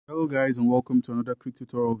Hello guys, and welcome to another quick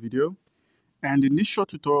tutorial video. And in this short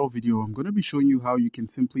tutorial video, I'm going to be showing you how you can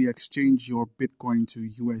simply exchange your Bitcoin to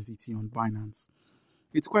USDT on Binance.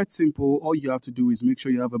 It's quite simple. All you have to do is make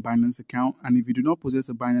sure you have a Binance account, and if you do not possess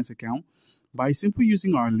a Binance account, by simply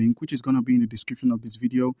using our link, which is going to be in the description of this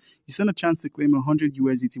video, you stand a chance to claim 100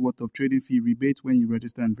 USDT worth of trading fee rebate when you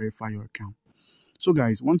register and verify your account. So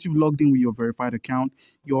guys, once you've logged in with your verified account,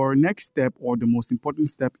 your next step, or the most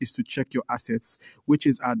important step, is to check your assets, which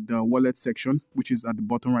is at the wallet section, which is at the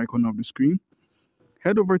bottom right corner of the screen.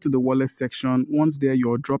 Head over to the wallet section. Once there,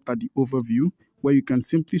 you're dropped at the overview, where you can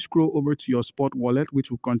simply scroll over to your spot wallet,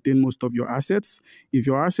 which will contain most of your assets. If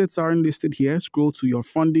your assets aren't listed here, scroll to your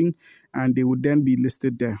funding, and they will then be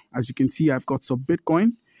listed there. As you can see, I've got some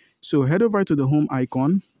Bitcoin. So head over to the home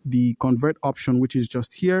icon, the convert option, which is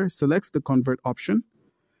just here. Select the convert option.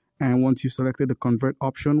 And once you've selected the convert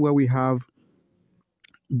option, where we have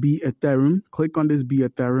B Ethereum, click on this B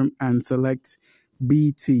Ethereum and select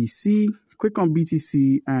BTC. Click on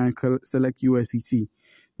BTC and select USDT.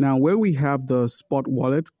 Now, where we have the spot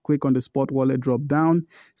wallet, click on the spot wallet drop down,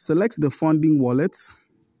 select the funding wallets.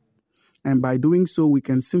 And by doing so, we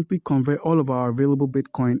can simply convert all of our available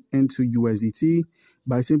Bitcoin into USDT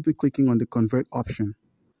by simply clicking on the convert option.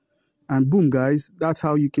 And boom, guys, that's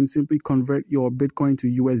how you can simply convert your Bitcoin to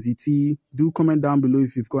USDT. Do comment down below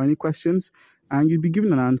if you've got any questions, and you'll be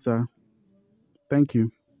given an answer. Thank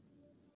you.